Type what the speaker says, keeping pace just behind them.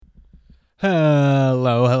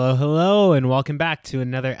Hello, and welcome back to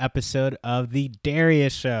another episode of The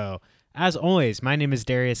Darius Show. As always, my name is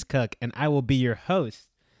Darius Cook, and I will be your host.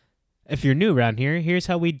 If you're new around here, here's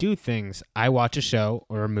how we do things. I watch a show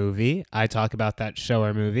or a movie. I talk about that show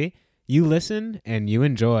or movie. You listen, and you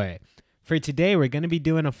enjoy. For today, we're going to be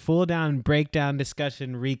doing a full-down breakdown,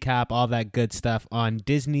 discussion, recap, all that good stuff on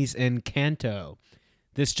Disney's Encanto.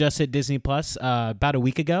 This just hit Disney Plus about a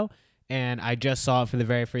week ago, and I just saw it for the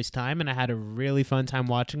very first time, and I had a really fun time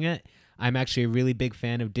watching it. I'm actually a really big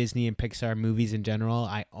fan of Disney and Pixar movies in general.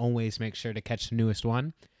 I always make sure to catch the newest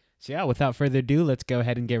one. So yeah, without further ado, let's go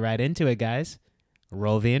ahead and get right into it, guys.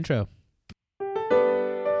 Roll the intro.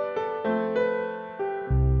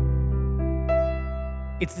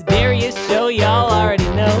 It's the Darius Show, y'all already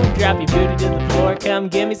know. Drop your booty to the floor, come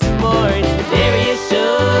give me some more. It's the Darius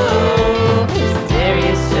Show. It's the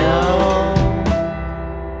Darius Show.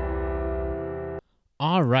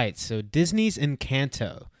 All right, so Disney's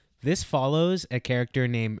Encanto. This follows a character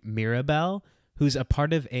named Mirabelle, who's a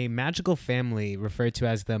part of a magical family referred to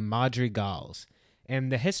as the Madrigals.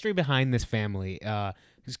 And the history behind this family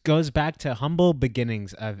goes back to humble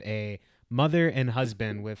beginnings of a mother and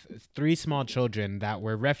husband with 3 small children that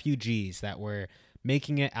were refugees that were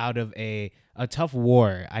making it out of a tough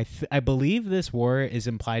war. I believe this war is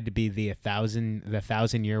implied to be the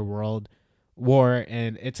thousand-year world war,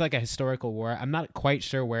 and it's like a historical war. I'm not quite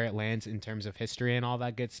sure where it lands in terms of history and all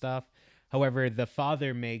that good stuff. However, the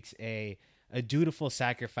father makes a dutiful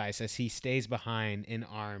sacrifice as he stays behind in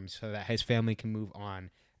arms so that his family can move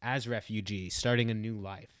on as refugees, starting a new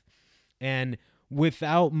life. And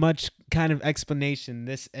without much kind of explanation,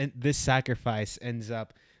 this sacrifice ends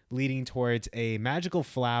up leading towards a magical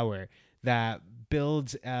flower that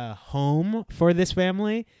builds a home for this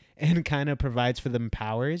family and kind of provides for them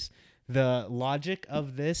powers. The logic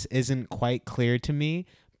of this isn't quite clear to me,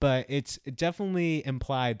 but it's definitely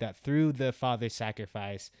implied that through the father's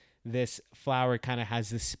sacrifice, this flower kind of has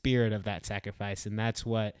the spirit of that sacrifice, and that's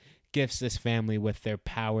what gifts this family with their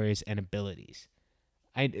powers and abilities.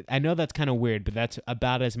 I know that's kind of weird, but that's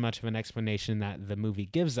about as much of an explanation that the movie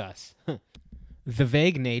gives us. The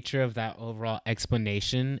vague nature of that overall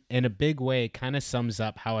explanation, in a big way, kind of sums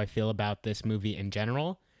up how I feel about this movie in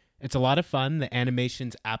general. It's a lot of fun. The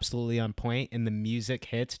animation's absolutely on point, and the music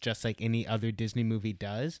hits just like any other Disney movie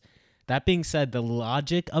does. That being said, the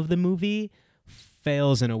logic of the movie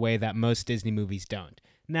fails in a way that most Disney movies don't.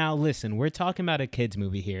 Now, listen, we're talking about a kids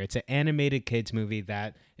movie here. It's an animated kids movie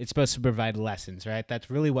that it's supposed to provide lessons, right?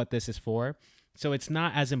 That's really what this is for. So it's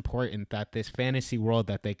not as important that this fantasy world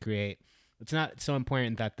that they create, it's not so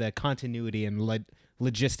important that the continuity and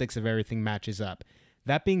logistics of everything matches up.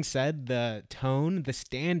 That being said, the tone, the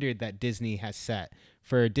standard that Disney has set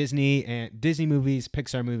for Disney and Disney movies,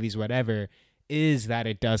 Pixar movies, whatever, is that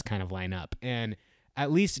it does kind of line up. And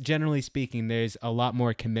at least generally speaking, there's a lot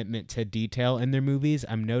more commitment to detail in their movies.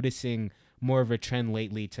 I'm noticing more of a trend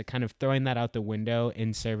lately to kind of throwing that out the window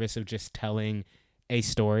in service of just telling a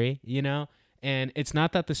story, you know? And it's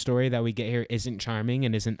not that the story that we get here isn't charming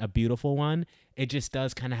and isn't a beautiful one. It just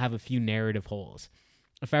does kind of have a few narrative holes.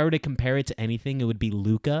 If I were to compare it to anything, it would be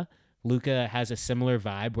Luca. Luca has a similar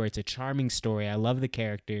vibe where it's a charming story. I love the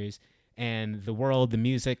characters and the world, the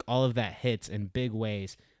music, all of that hits in big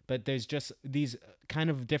ways. But there's just these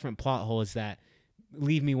kind of different plot holes that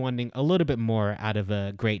leave me wanting a little bit more out of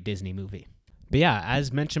a great Disney movie. But yeah,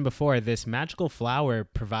 as mentioned before, this magical flower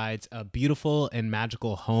provides a beautiful and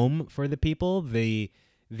magical home for the people. The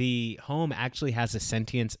home actually has a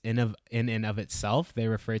sentience in and of itself. They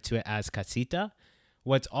refer to it as casita.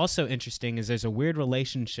 What's also interesting is there's a weird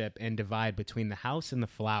relationship and divide between the house and the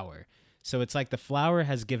flower. So it's like the flower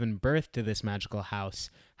has given birth to this magical house.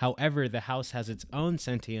 However, the house has its own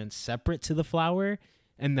sentience separate to the flower,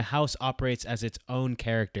 and the house operates as its own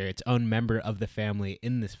character, its own member of the family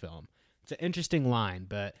in this film. It's an interesting line,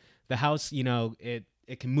 but the house, you know, it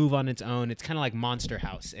can move on its own. It's kind of like Monster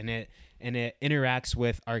House, and it interacts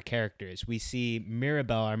with our characters. We see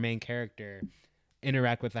Mirabelle, our main character,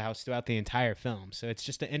 interact with the house throughout the entire film. So it's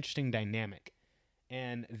just an interesting dynamic.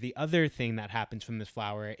 And the other thing that happens from this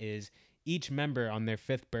flower is each member on their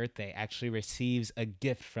 5th birthday actually receives a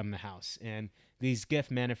gift from the house. And these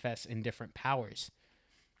gifts manifest in different powers.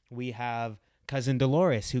 We have Cousin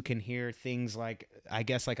Dolores, who can hear things like, I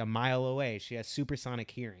guess, like a mile away. She has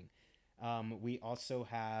supersonic hearing. We also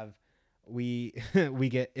have, we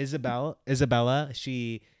get Isabella.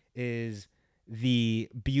 She is the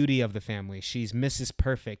beauty of the family. She's Mrs.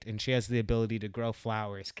 Perfect, and she has the ability to grow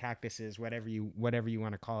flowers, cactuses, whatever you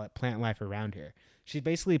want to call it, plant life around her. She's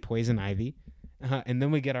basically poison ivy. And then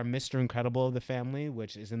we get our Mr. Incredible of the family,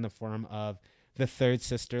 which is in the form of the third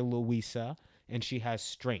sister, Louisa, and she has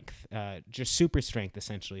strength, just super strength,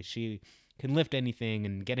 essentially. She can lift anything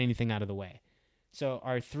and get anything out of the way. So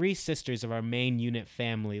our three sisters of our main unit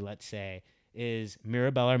family, let's say, is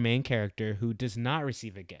Mirabelle, our main character, who does not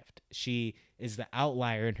receive a gift. She is the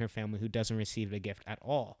outlier in her family who doesn't receive a gift at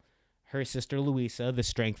all. Her sister Louisa, the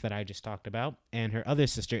strength that I just talked about, and her other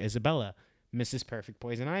sister Isabella, Mrs. Perfect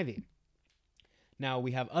Poison Ivy. Now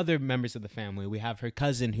we have other members of the family. We have her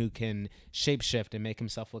cousin who can shapeshift and make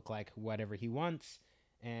himself look like whatever he wants.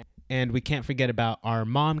 And we can't forget about our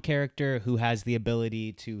mom character who has the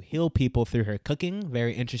ability to heal people through her cooking.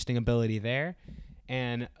 Very interesting ability there.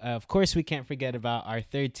 And of course, we can't forget about our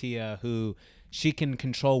third Tia, who she can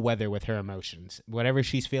control weather with her emotions. Whatever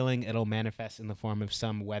she's feeling, it'll manifest in the form of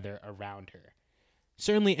some weather around her.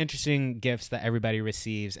 Certainly interesting gifts that everybody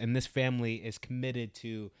receives, and this family is committed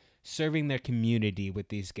to serving their community with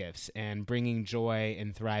these gifts and bringing joy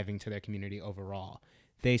and thriving to their community overall.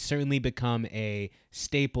 They certainly become a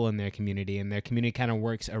staple in their community, and their community kind of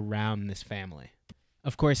works around this family.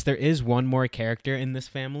 Of course, there is one more character in this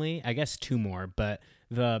family, I guess two more, but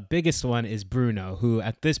the biggest one is Bruno, who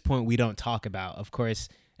at this point we don't talk about. Of course,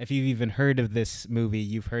 if you've even heard of this movie,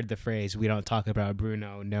 you've heard the phrase, "We don't talk about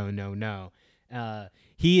Bruno, no, no, no."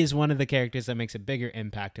 He is one of the characters that makes a bigger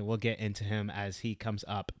impact, and we'll get into him as he comes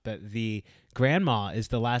up. But the grandma is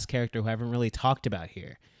the last character who I haven't really talked about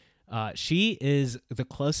here. She is the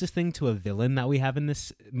closest thing to a villain that we have in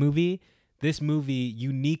this movie. This movie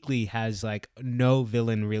uniquely has like no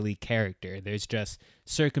villain really character. There's just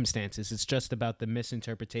circumstances. It's just about the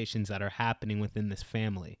misinterpretations that are happening within this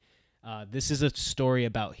family. This is a story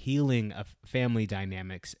about healing of family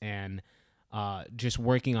dynamics and just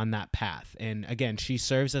working on that path. And again, she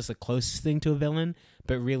serves as the closest thing to a villain,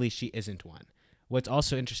 but really she isn't one. What's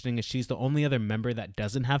also interesting is she's the only other member that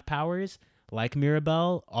doesn't have powers, like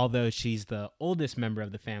Mirabelle. Although she's the oldest member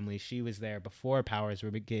of the family, she was there before powers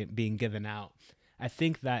were being given out. I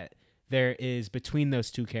think that there is, between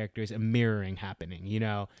those two characters, a mirroring happening. You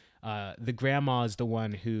know, the grandma is the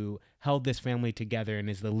one who held this family together and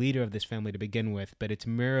is the leader of this family to begin with, but it's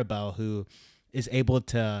Mirabelle who is able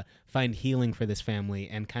to find healing for this family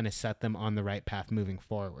and kind of set them on the right path moving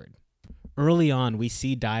forward. Early on, we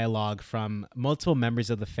see dialogue from multiple members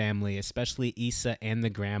of the family, especially Issa and the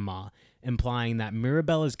grandma, implying that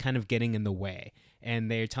Mirabelle is kind of getting in the way, and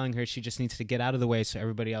they're telling her she just needs to get out of the way so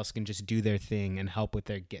everybody else can just do their thing and help with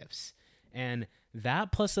their gifts. And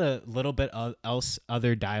that, plus a little bit of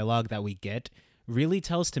other dialogue that we get, really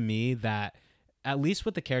tells to me that, at least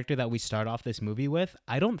with the character that we start off this movie with,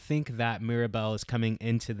 I don't think that Mirabelle is coming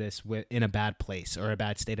into this in a bad place or a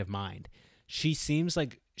bad state of mind. She seems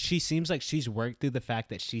like she's worked through the fact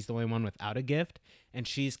that she's the only one without a gift, and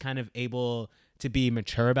she's kind of able to be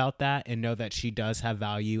mature about that and know that she does have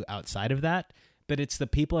value outside of that. But it's the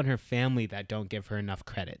people in her family that don't give her enough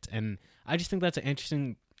credit. And I just think that's an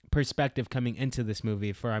interesting perspective coming into this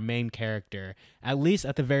movie for our main character. At least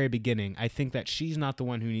at the very beginning, I think that she's not the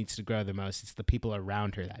one who needs to grow the most. It's the people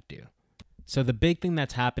around her that do. So the big thing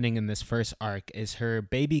that's happening in this first arc is her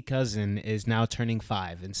baby cousin is now turning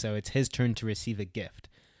 5, and so it's his turn to receive a gift.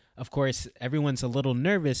 Of course, everyone's a little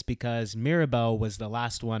nervous because Mirabelle was the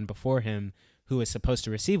last one before him who was supposed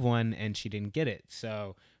to receive one, and she didn't get it.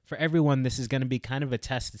 So for everyone, this is going to be kind of a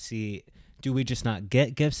test to see, do we just not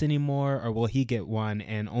get gifts anymore, or will he get one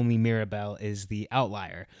and only Mirabelle is the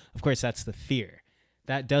outlier? Of course, that's the fear.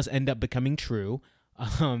 That does end up becoming true.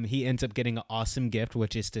 He ends up getting an awesome gift,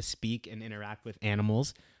 which is to speak and interact with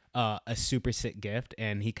animals, a super sick gift.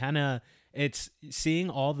 And he it's seeing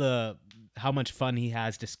how much fun he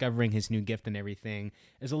has discovering his new gift and everything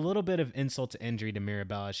is a little bit of insult to injury to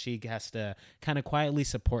Mirabelle. She has to kind of quietly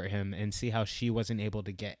support him and see how she wasn't able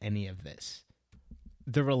to get any of this.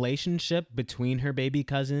 The relationship between her baby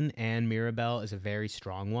cousin and Mirabelle is a very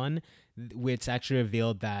strong one. It's actually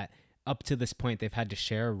revealed that up to this point, they've had to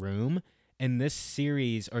share a room. In this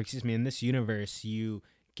series, in this universe, you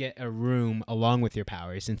get a room along with your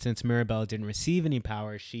powers. And since Mirabelle didn't receive any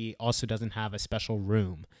powers, she also doesn't have a special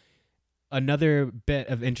room. Another bit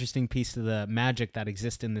of interesting piece of the magic that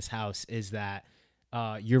exists in this house is that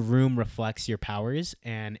your room reflects your powers.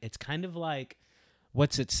 And it's kind of like,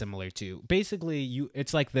 what's it similar to? Basically,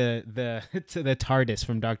 it's like the TARDIS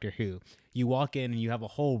from Doctor Who. You walk in and you have a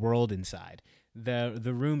whole world inside.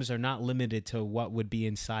 The rooms are not limited to what would be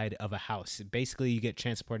inside of a house. Basically, you get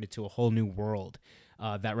transported to a whole new world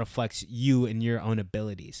that reflects you and your own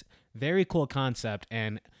abilities. Very cool concept.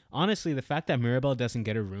 And honestly, the fact that Mirabelle doesn't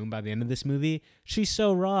get a room by the end of this movie, she's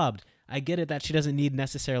so robbed. I get it that she doesn't need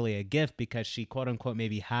necessarily a gift because she quote unquote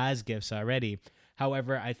maybe has gifts already.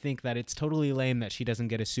 However, I think that it's totally lame that she doesn't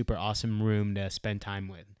get a super awesome room to spend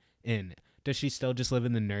time in. Does she still just live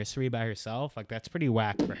in the nursery by herself? Like, that's pretty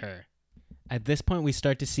whack for her. At this point, we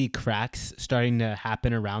start to see cracks starting to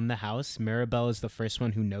happen around the house. Mirabelle is the first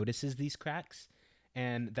one who notices these cracks,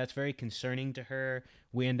 and that's very concerning to her.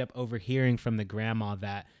 We end up overhearing from the grandma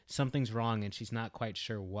that something's wrong and she's not quite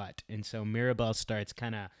sure what. And so Mirabelle starts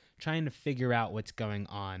kind of trying to figure out what's going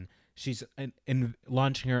on. She's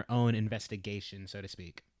launching her own investigation, so to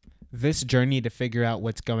speak. This journey to figure out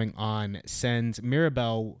what's going on sends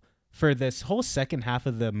Mirabelle, for this whole second half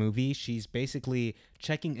of the movie, she's basically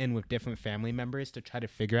checking in with different family members to try to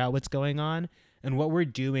figure out what's going on. And what we're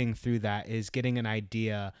doing through that is getting an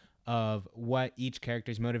idea of what each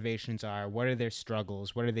character's motivations are, what are their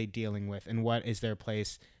struggles, what are they dealing with, and what is their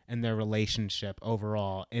place and their relationship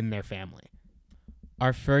overall in their family.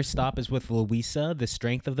 Our first stop is with Louisa, the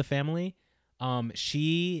strength of the family.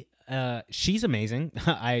 She's amazing.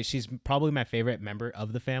 She's probably my favorite member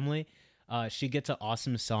of the family. She gets an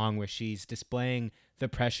awesome song where she's displaying the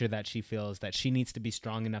pressure that she feels, that she needs to be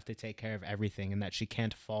strong enough to take care of everything and that she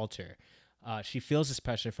can't falter. She feels this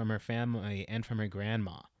pressure from her family and from her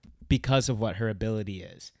grandma because of what her ability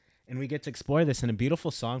is. And we get to explore this in a beautiful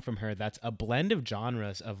song from her that's a blend of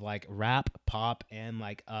genres of like rap, pop, and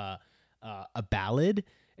like a ballad.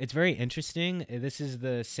 It's very interesting. This is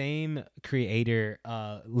the same creator,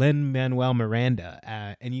 Lin-Manuel Miranda,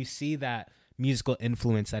 and you see that musical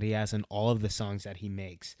influence that he has in all of the songs that he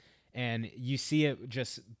makes. And you see it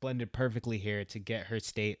just blended perfectly here to get her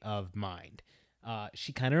state of mind.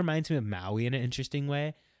 She kind of reminds me of Maui in an interesting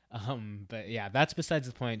way. But yeah, that's besides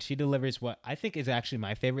the point. She delivers what I think is actually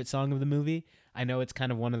my favorite song of the movie. I know it's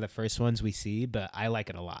kind of one of the first ones we see, but I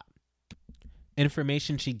like it a lot.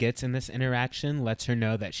 Information she gets in this interaction lets her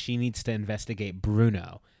know that she needs to investigate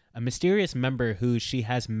Bruno, a mysterious member who she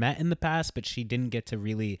has met in the past, but she didn't get to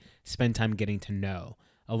really spend time getting to know.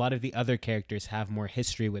 A lot of the other characters have more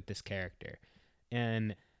history with this character.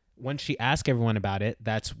 And once she asks everyone about it,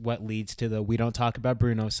 that's what leads to the We Don't Talk About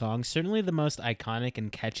Bruno song, certainly the most iconic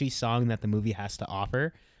and catchy song that the movie has to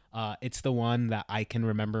offer. It's the one that I can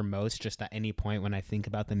remember most just at any point when I think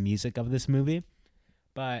about the music of this movie.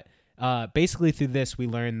 But basically through this, we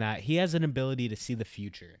learn that he has an ability to see the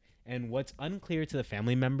future. And what's unclear to the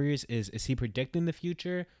family members is he predicting the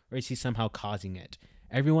future or is he somehow causing it?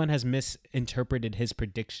 Everyone has misinterpreted his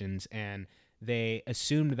predictions, and they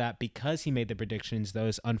assumed that because he made the predictions,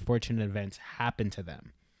 those unfortunate events happened to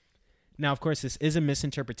them. Now, of course, this is a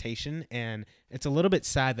misinterpretation, and it's a little bit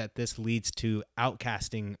sad that this leads to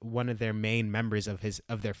outcasting one of their main members of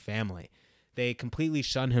their family. They completely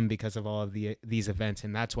shun him because of all of these events,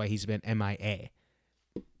 and that's why he's been MIA.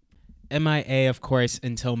 MIA, of course,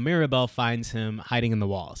 until Mirabelle finds him hiding in the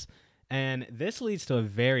walls. And this leads to a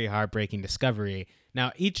very heartbreaking discovery.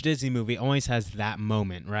 Now, each Disney movie always has that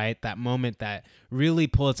moment, right? That moment that really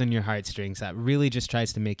pulls on your heartstrings, that really just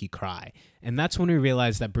tries to make you cry. And that's when we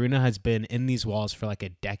realize that Bruno has been in these walls for like a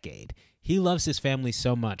decade. He loves his family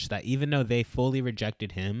so much that even though they fully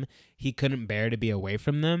rejected him, he couldn't bear to be away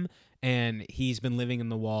from them. And he's been living in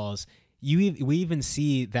the walls. We even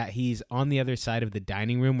see that he's on the other side of the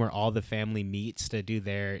dining room where all the family meets to do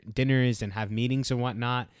their dinners and have meetings and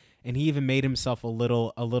whatnot. And he even made himself a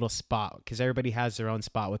little spot because everybody has their own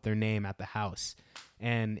spot with their name at the house.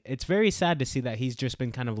 And it's very sad to see that he's just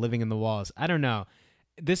been kind of living in the walls. I don't know.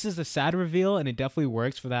 This is a sad reveal, and it definitely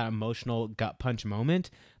works for that emotional gut punch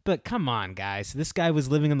moment. But come on, guys. This guy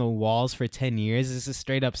was living in the walls for 10 years. This is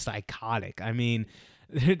straight up psychotic. I mean,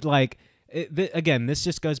 like... Again, this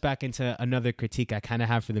just goes back into another critique I kind of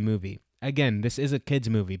have for the movie. Again, this is a kid's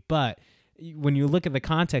movie, but when you look at the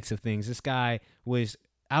context of things, this guy was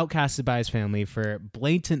outcasted by his family for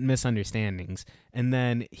blatant misunderstandings, and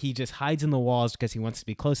then he just hides in the walls because he wants to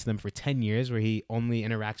be close to them for 10 years where he only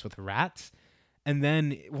interacts with rats. And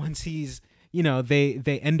then once he's,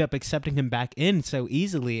 they end up accepting him back in so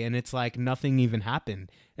easily, and it's like nothing even happened.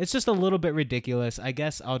 It's just a little bit ridiculous. I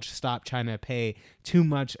guess I'll just stop trying to pay too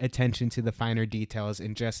much attention to the finer details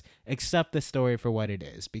and just accept the story for what it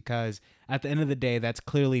is, because at the end of the day, that's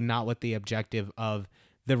clearly not what the objective of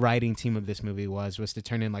the writing team of this movie was to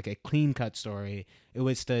turn in like a clean-cut story. It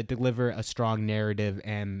was to deliver a strong narrative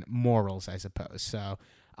and morals, I suppose. So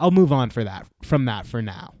I'll move on from that for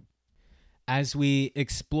now. As we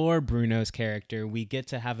explore Bruno's character, we get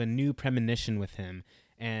to have a new premonition with him.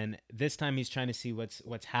 And this time he's trying to see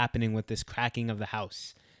what's happening with this cracking of the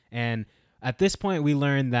house. And at this point, we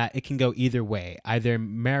learn that it can go either way. Either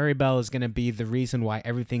Maribel is going to be the reason why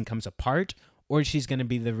everything comes apart, or she's going to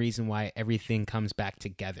be the reason why everything comes back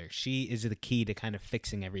together. She is the key to kind of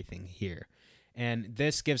fixing everything here. And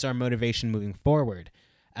this gives our motivation moving forward.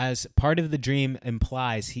 As part of the dream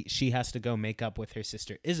implies, she has to go make up with her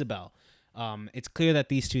sister Isabel. It's clear that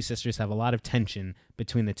these two sisters have a lot of tension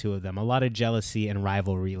between the two of them, a lot of jealousy and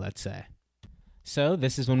rivalry, let's say. So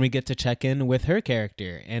this is when we get to check in with her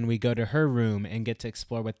character, and we go to her room and get to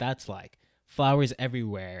explore what that's like. Flowers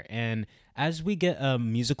everywhere. And as we get a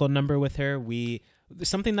musical number with her,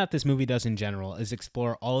 something that this movie does in general is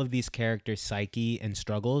explore all of these characters' psyche and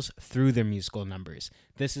struggles through their musical numbers.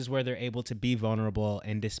 This is where they're able to be vulnerable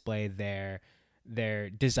and display their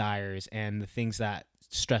desires and the things that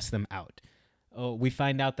stress them out. We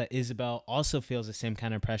find out that Isabel also feels the same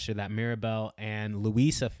kind of pressure that Mirabel and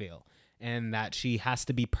Luisa feel, and that she has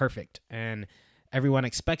to be perfect, and everyone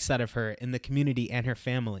expects that of her in the community and her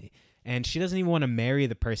family. And she doesn't even want to marry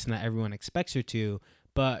the person that everyone expects her to,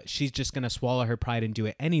 but she's just going to swallow her pride and do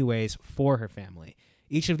it anyways for her family.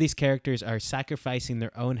 Each of these characters are sacrificing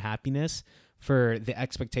their own happiness for the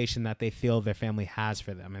expectation that they feel their family has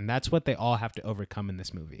for them, and that's what they all have to overcome in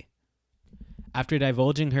this movie. After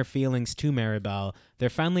divulging her feelings to Mirabel, they're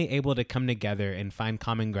finally able to come together and find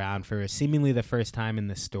common ground for seemingly the first time in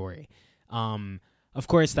this story. Of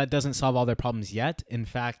course, that doesn't solve all their problems yet. In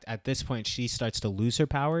fact, at this point, she starts to lose her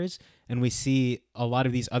powers, and we see a lot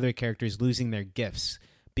of these other characters losing their gifts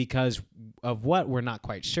because of what we're not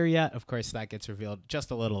quite sure yet. Of course, that gets revealed just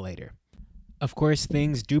a little later. Of course,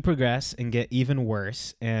 things do progress and get even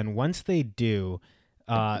worse, and once they do,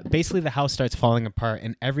 basically the house starts falling apart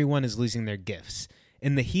and everyone is losing their gifts.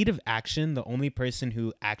 In the heat of action, the only person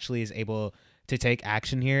who actually is able to take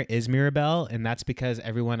action here is Mirabel, and that's because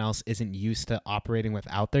everyone else isn't used to operating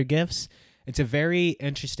without their gifts. It's a very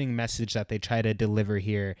interesting message that they try to deliver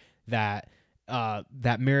here, that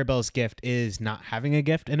Mirabel's gift is not having a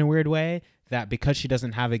gift in a weird way, that because she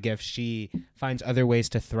doesn't have a gift, she finds other ways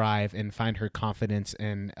to thrive and find her confidence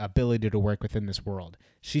and ability to work within this world.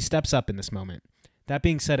 She steps up in this moment. That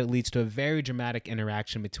being said, it leads to a very dramatic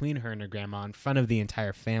interaction between her and her grandma in front of the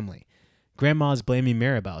entire family. Grandma is blaming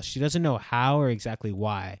Mirabel. She doesn't know how or exactly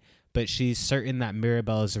why, but she's certain that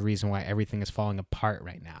Mirabel is the reason why everything is falling apart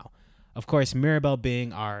right now. Of course, Mirabel,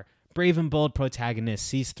 being our brave and bold protagonist,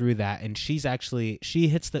 sees through that, and she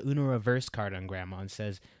hits the Uno reverse card on Grandma and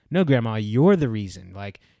says, "No, Grandma, you're the reason.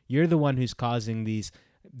 Like, you're the one who's causing these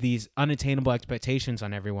unattainable expectations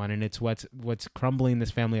on everyone, and it's what's crumbling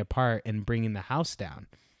this family apart and bringing the house down."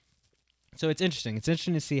 So it's interesting. It's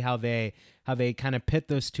interesting to see how they kind of pit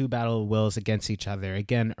those two battle wills against each other.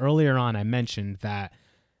 Again, earlier on, I mentioned that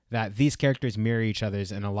these characters mirror each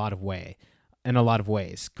other's in a lot of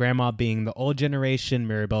ways. Grandma being the old generation,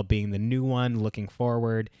 Mirabel being the new one, looking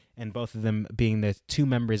forward, and both of them being the two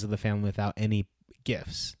members of the family without any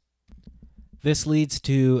gifts. This leads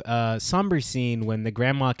to a somber scene when the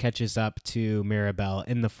grandma catches up to Mirabel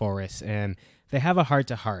in the forest, and they have a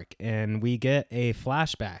heart-to-heart, and we get a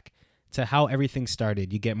flashback to how everything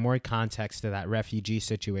started. You get more context to that refugee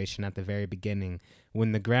situation at the very beginning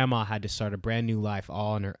when the grandma had to start a brand new life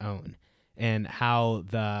all on her own, and how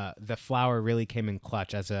the flower really came in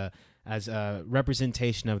clutch as a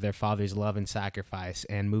representation of their father's love and sacrifice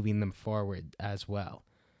and moving them forward as well.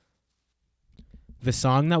 The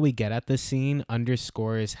song that we get at this scene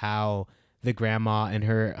underscores how the grandma and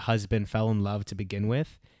her husband fell in love to begin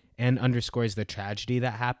with, and underscores the tragedy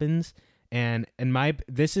that happens. And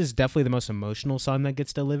this is definitely the most emotional song that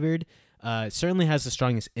gets delivered. It certainly has the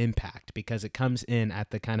strongest impact because it comes in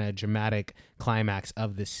at the kind of dramatic climax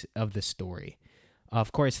of the story.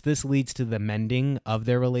 Of course, this leads to the mending of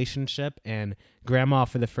their relationship, and Grandma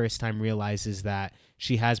for the first time realizes that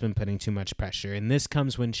she has been putting too much pressure, and this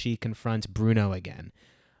comes when she confronts Bruno again.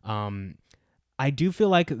 I do feel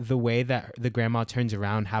like the way that the grandma turns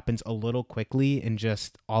around happens a little quickly and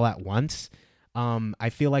just all at once. I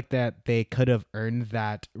feel like that they could have earned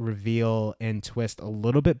that reveal and twist a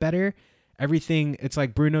little bit better. Everything, it's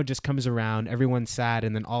like Bruno just comes around, everyone's sad,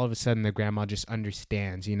 and then all of a sudden the grandma just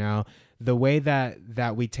understands, you know? The way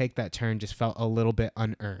that we take that turn just felt a little bit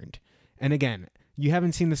unearned. And again, you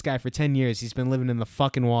haven't seen this guy for 10 years. He's been living in the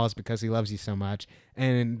fucking walls because he loves you so much.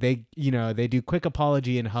 And they do quick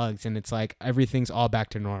apology and hugs, and it's like everything's all back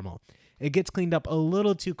to normal. It gets cleaned up a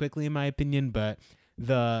little too quickly in my opinion, but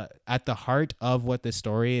at the heart of what this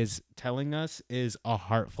story is telling us is a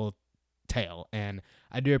heartful tale, and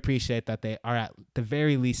I do appreciate that they are at the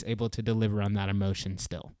very least able to deliver on that emotion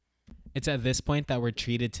still. It's at this point that we're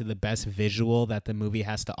treated to the best visual that the movie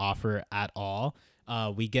has to offer at all.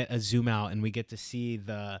 We get a zoom out and we get to see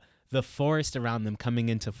the forest around them coming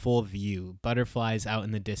into full view, butterflies out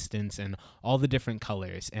in the distance and all the different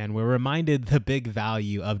colors, and we're reminded the big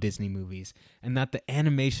value of Disney movies and that the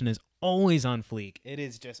animation is always on fleek. It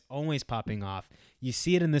is just always popping off. You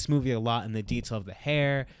see it in this movie a lot in the detail of the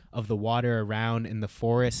hair, of the water around in the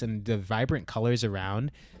forest, and the vibrant colors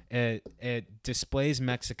around. It displays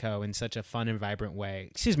Mexico in such a fun and vibrant way.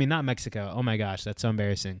 Excuse me, not Mexico. Oh my gosh, that's so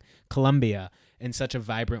embarrassing. Colombia in such a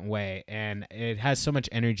vibrant way, and it has so much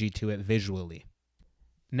energy to it visually.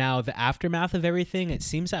 Now, the aftermath of everything, it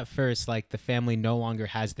seems at first like the family no longer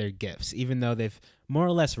has their gifts. Even though they've more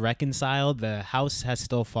or less reconciled, the house has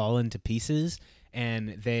still fallen to pieces,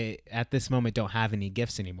 and they, at this moment, don't have any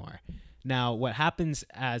gifts anymore. Now, what happens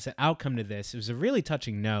as an outcome to this, it was a really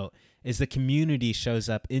touching note, is the community shows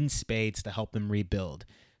up in spades to help them rebuild.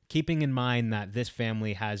 Keeping in mind that this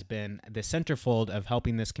family has been the centerfold of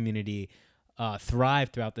helping this community thrive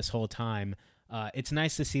throughout this whole time, it's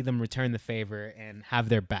nice to see them return the favor and have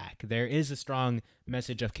their back. There is a strong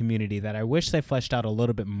message of community that I wish they fleshed out a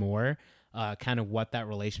little bit more, kind of what that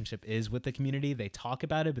relationship is with the community. They talk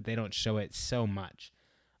about it, but they don't show it so much.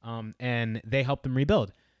 And they help them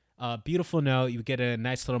rebuild. Beautiful note. You get a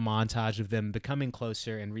nice little montage of them becoming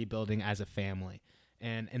closer and rebuilding as a family.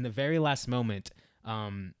 And in the very last moment,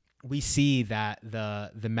 we see that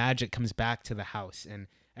the magic comes back to the house, and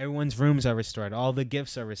everyone's rooms are restored. All the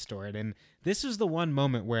gifts are restored. And this was the one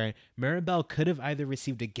moment where Mirabel could have either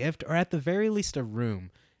received a gift or at the very least a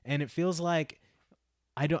room. And it feels like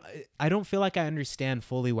I don't feel like I understand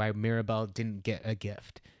fully why Mirabel didn't get a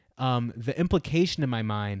gift. The implication in my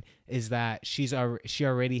mind is that she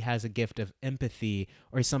already has a gift of empathy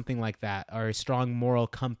or something like that, or a strong moral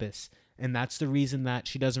compass, and that's the reason that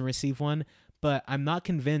she doesn't receive one. But I'm not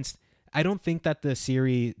convinced. I don't think that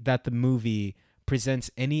the movie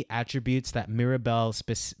presents any attributes that Mirabel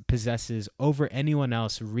possesses over anyone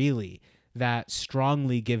else, really, that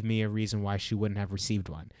strongly give me a reason why she wouldn't have received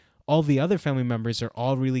one. All the other family members are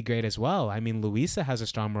all really great as well. I mean, Luisa has a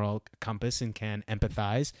strong moral compass and can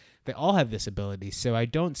empathize. They all have this ability. So I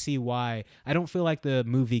don't see why. I don't feel like the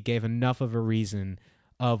movie gave enough of a reason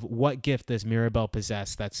of what gift does Mirabel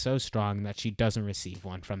possess that's so strong that she doesn't receive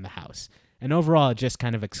one from the house. And overall, it just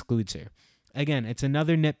kind of excludes her. Again, it's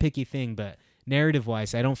another nitpicky thing, but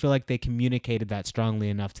narrative-wise, I don't feel like they communicated that strongly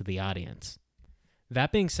enough to the audience.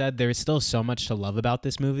 That being said, there is still so much to love about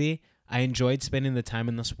this movie. I enjoyed spending the time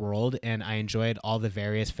in this world, and I enjoyed all the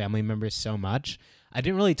various family members so much. I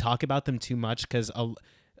didn't really talk about them too much because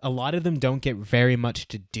a lot of them don't get very much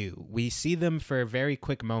to do. We see them for very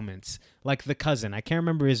quick moments, like the cousin. I can't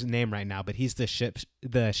remember his name right now, but he's the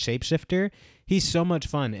shapeshifter. He's so much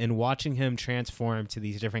fun, and watching him transform to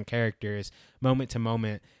these different characters moment to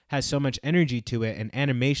moment has so much energy to it, and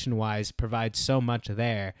animation-wise provides so much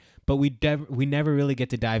there. But we never really get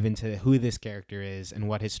to dive into who this character is and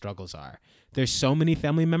what his struggles are. There's so many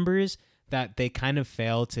family members that they kind of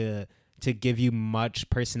fail to give you much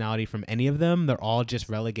personality from any of them. They're all just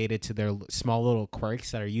relegated to their small little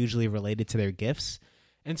quirks that are usually related to their gifts.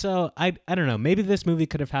 And so I don't know, maybe this movie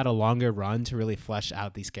could have had a longer run to really flesh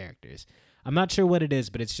out these characters. I'm not sure what it is,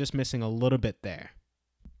 but it's just missing a little bit there.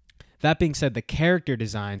 That being said, the character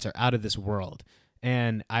designs are out of this world.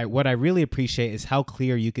 And what I really appreciate is how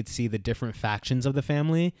clear you could see the different factions of the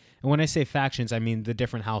family. And when I say factions, I mean the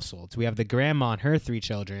different households. We have the grandma and her 3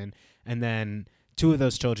 children, and then 2 of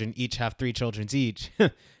those children each have 3 children each.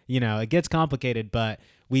 It gets complicated, but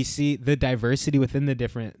we see the diversity within the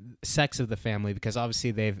different sects of the family because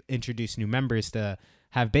obviously they've introduced new members to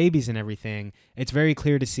have babies and everything. It's very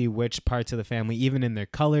clear to see which parts of the family, even in their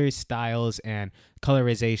colors, styles, and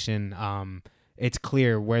colorization, it's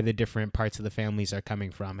clear where the different parts of the families are coming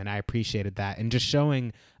from, and I appreciated that. And just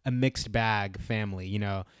showing a mixed bag family,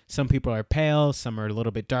 some people are pale, some are a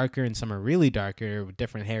little bit darker, and some are really darker with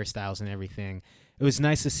different hairstyles and everything. It was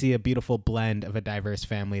nice to see a beautiful blend of a diverse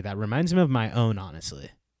family that reminds me of my own, honestly.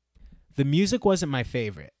 The music wasn't my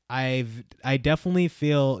favorite. I definitely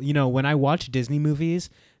feel, when I watch Disney movies,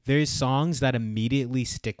 there's songs that immediately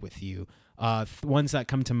stick with you. Ones that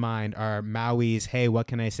come to mind are Maui's "Hey, What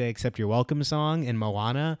Can I Say Except You're Welcome" song in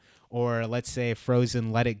Moana, or let's say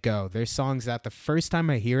Frozen "Let It Go." There's songs that the first time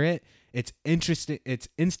I hear it, it's interesting, it's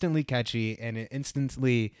instantly catchy, and it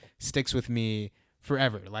instantly sticks with me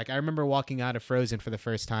forever. Like I remember walking out of Frozen for the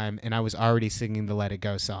first time, and I was already singing the "Let It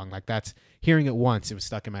Go" song. Like that's hearing it once, it was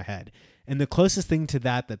stuck in my head. And the closest thing to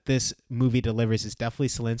that this movie delivers is definitely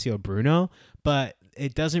Silencio Bruno, but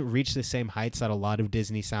it doesn't reach the same heights that a lot of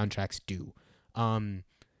Disney soundtracks do.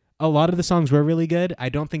 A lot of the songs were really good. I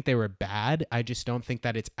don't think they were bad. I just don't think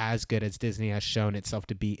that it's as good as Disney has shown itself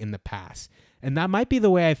to be in the past. And that might be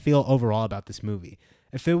the way I feel overall about this movie.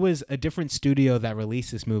 If it was a different studio that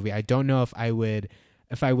released this movie, I don't know if I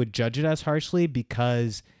would judge it as harshly,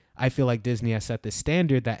 because I feel like Disney has set the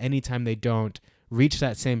standard that anytime they don't reach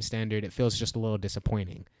that same standard, it feels just a little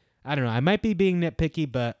disappointing. I don't know. I might be being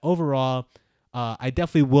nitpicky, but overall, I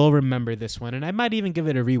definitely will remember this one, and I might even give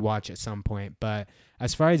it a rewatch at some point. But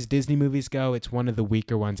as far as Disney movies go, it's one of the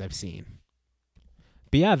weaker ones I've seen.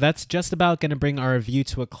 But yeah, that's just about going to bring our review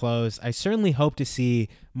to a close. I certainly hope to see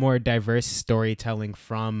more diverse storytelling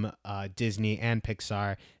from Disney and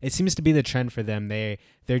Pixar. It seems to be the trend for them.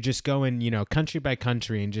 They're just going, country by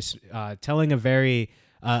country and just telling a very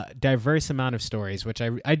diverse amount of stories, which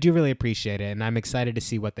I do really appreciate it, and I'm excited to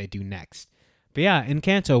see what they do next. But yeah,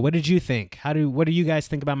 Encanto, what did you think? What do you guys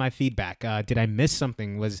think about my feedback? Did I miss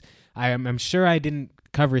something? I'm sure I didn't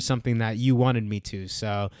cover something that you wanted me to.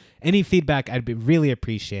 So any feedback, I'd really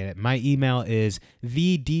appreciate it. My email is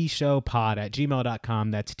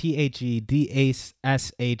thedshowpod@gmail.com. That's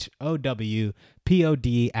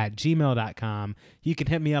THEDASSHOWPOD@gmail.com. You can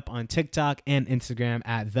hit me up on TikTok and Instagram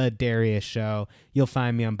at The Darius Show. You'll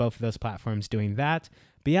find me on both of those platforms doing that.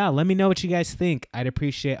 But yeah, let me know what you guys think. I'd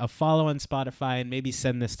appreciate a follow on Spotify and maybe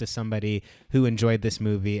send this to somebody who enjoyed this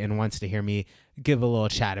movie and wants to hear me give a little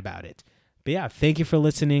chat about it. But yeah, thank you for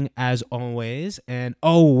listening as always. And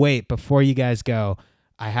oh wait, before you guys go,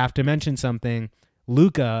 I have to mention something.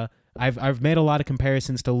 Luca, I've made a lot of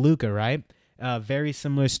comparisons to Luca, right? Very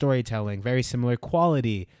similar storytelling, very similar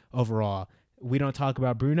quality overall. We don't talk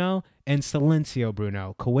about Bruno and Silencio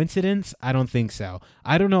Bruno. Coincidence? I don't think so.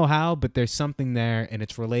 I don't know how, but there's something there and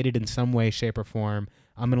it's related in some way, shape, or form.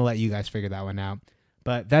 I'm going to let you guys figure that one out.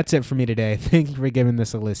 But that's it for me today. Thank you for giving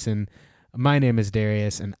this a listen. My name is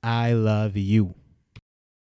Darius, and I love you.